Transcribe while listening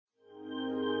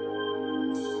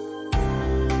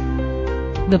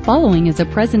The following is a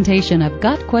presentation of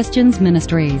Got Questions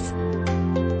Ministries.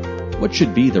 What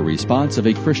should be the response of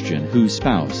a Christian whose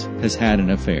spouse has had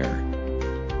an affair?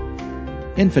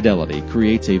 Infidelity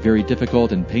creates a very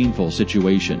difficult and painful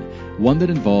situation, one that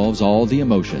involves all the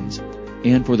emotions,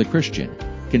 and for the Christian,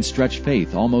 can stretch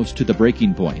faith almost to the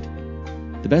breaking point.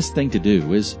 The best thing to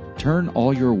do is turn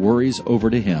all your worries over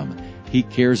to Him. He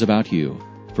cares about you.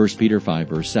 1 Peter 5,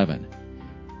 verse 7.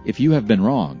 If you have been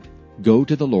wronged, go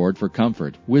to the Lord for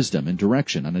comfort, wisdom, and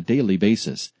direction on a daily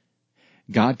basis.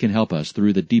 God can help us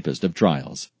through the deepest of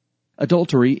trials.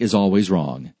 Adultery is always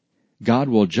wrong. God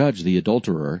will judge the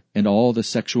adulterer and all the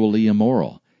sexually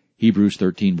immoral. Hebrews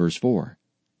 13, verse 4.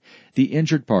 The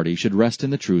injured party should rest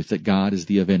in the truth that God is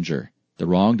the avenger. The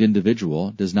wronged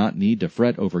individual does not need to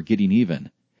fret over getting even.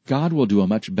 God will do a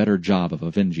much better job of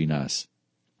avenging us.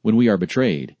 When we are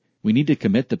betrayed, we need to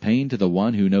commit the pain to the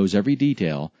one who knows every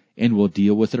detail and will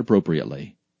deal with it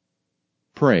appropriately.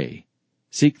 Pray.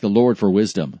 Seek the Lord for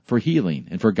wisdom, for healing,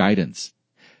 and for guidance.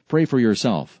 Pray for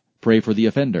yourself, pray for the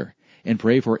offender, and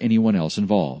pray for anyone else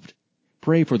involved.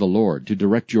 Pray for the Lord to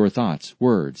direct your thoughts,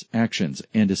 words, actions,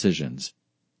 and decisions.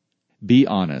 Be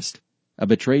honest. A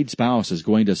betrayed spouse is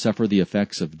going to suffer the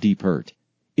effects of deep hurt.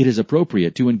 It is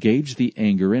appropriate to engage the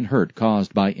anger and hurt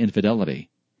caused by infidelity.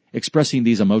 Expressing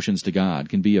these emotions to God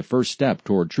can be a first step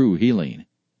toward true healing.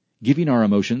 Giving our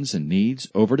emotions and needs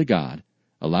over to God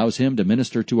allows Him to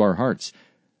minister to our hearts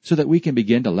so that we can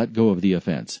begin to let go of the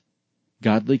offense.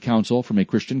 Godly counsel from a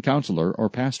Christian counselor or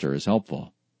pastor is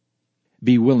helpful.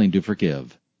 Be willing to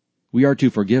forgive. We are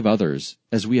to forgive others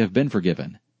as we have been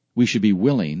forgiven. We should be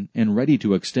willing and ready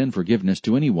to extend forgiveness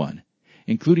to anyone,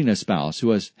 including a spouse who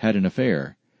has had an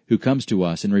affair, who comes to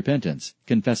us in repentance,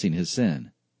 confessing his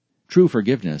sin. True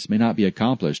forgiveness may not be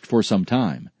accomplished for some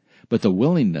time, but the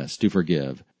willingness to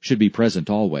forgive should be present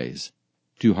always.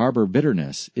 To harbor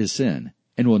bitterness is sin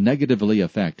and will negatively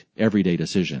affect everyday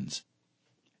decisions.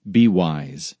 Be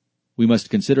wise. We must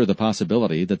consider the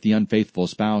possibility that the unfaithful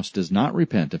spouse does not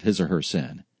repent of his or her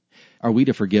sin. Are we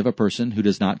to forgive a person who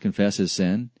does not confess his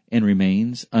sin and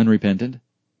remains unrepentant?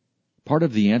 Part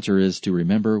of the answer is to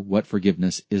remember what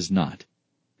forgiveness is not.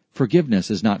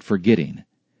 Forgiveness is not forgetting.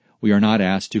 We are not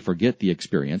asked to forget the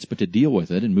experience, but to deal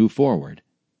with it and move forward.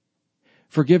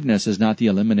 Forgiveness is not the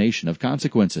elimination of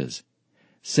consequences.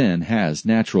 Sin has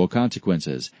natural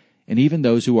consequences, and even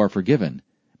those who are forgiven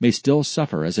may still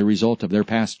suffer as a result of their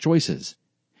past choices.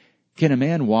 Can a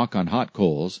man walk on hot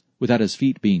coals without his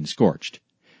feet being scorched?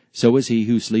 So is he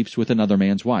who sleeps with another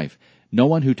man's wife. No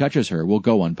one who touches her will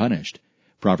go unpunished.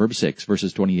 Proverbs 6,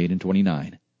 verses 28 and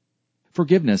 29.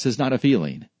 Forgiveness is not a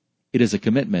feeling. It is a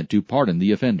commitment to pardon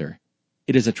the offender.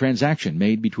 It is a transaction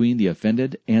made between the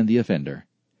offended and the offender.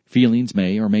 Feelings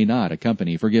may or may not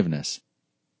accompany forgiveness.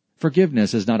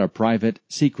 Forgiveness is not a private,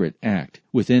 secret act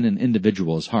within an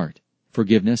individual's heart.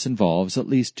 Forgiveness involves at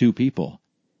least two people.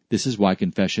 This is why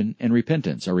confession and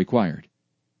repentance are required.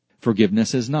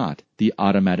 Forgiveness is not the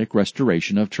automatic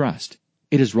restoration of trust.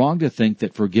 It is wrong to think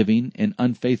that forgiving an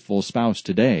unfaithful spouse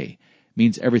today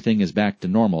means everything is back to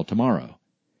normal tomorrow.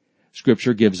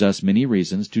 Scripture gives us many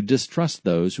reasons to distrust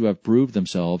those who have proved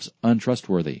themselves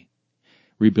untrustworthy.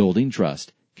 Rebuilding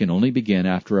trust can only begin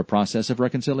after a process of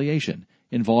reconciliation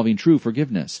involving true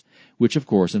forgiveness, which of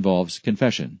course involves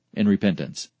confession and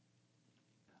repentance.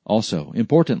 Also,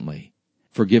 importantly,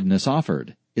 forgiveness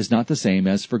offered is not the same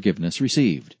as forgiveness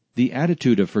received. The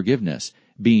attitude of forgiveness,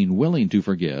 being willing to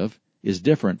forgive, is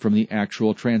different from the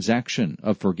actual transaction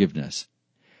of forgiveness.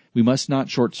 We must not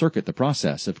short-circuit the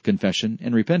process of confession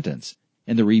and repentance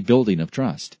and the rebuilding of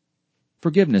trust.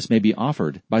 Forgiveness may be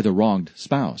offered by the wronged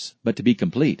spouse, but to be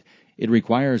complete, it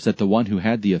requires that the one who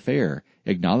had the affair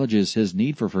acknowledges his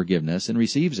need for forgiveness and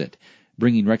receives it,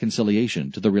 bringing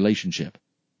reconciliation to the relationship.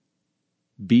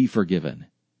 Be forgiven.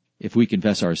 If we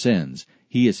confess our sins,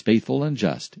 He is faithful and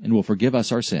just and will forgive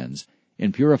us our sins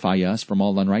and purify us from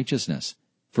all unrighteousness.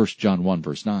 1 John 1,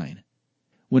 verse 9.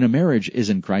 When a marriage is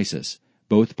in crisis,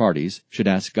 both parties should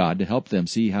ask God to help them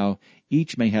see how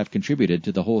each may have contributed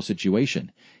to the whole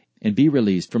situation and be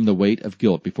released from the weight of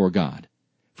guilt before God.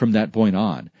 From that point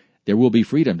on, there will be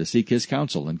freedom to seek His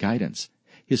counsel and guidance.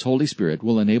 His Holy Spirit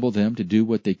will enable them to do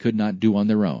what they could not do on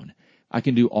their own. I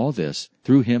can do all this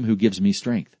through Him who gives me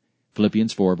strength.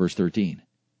 Philippians 4, verse 13.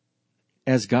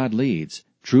 As God leads,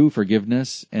 true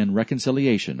forgiveness and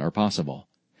reconciliation are possible.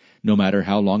 No matter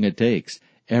how long it takes,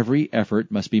 every effort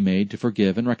must be made to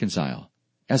forgive and reconcile.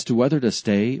 As to whether to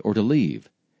stay or to leave,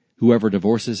 whoever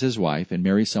divorces his wife and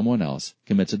marries someone else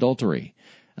commits adultery,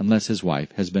 unless his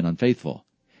wife has been unfaithful.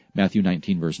 Matthew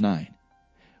 19, verse 9.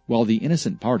 While the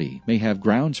innocent party may have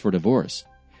grounds for divorce,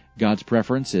 God's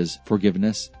preference is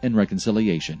forgiveness and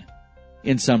reconciliation.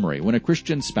 In summary, when a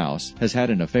Christian spouse has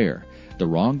had an affair, the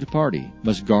wronged party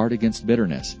must guard against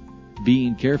bitterness,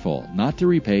 being careful not to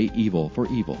repay evil for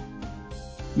evil.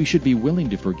 We should be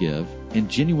willing to forgive and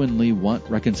genuinely want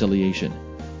reconciliation.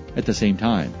 At the same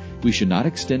time, we should not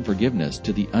extend forgiveness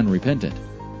to the unrepentant.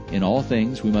 In all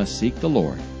things, we must seek the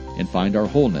Lord and find our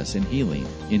wholeness and healing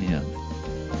in Him.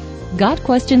 Got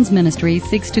Questions Ministry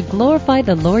seeks to glorify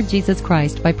the Lord Jesus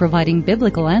Christ by providing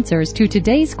biblical answers to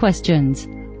today's questions.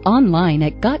 Online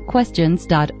at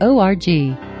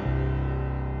gotquestions.org.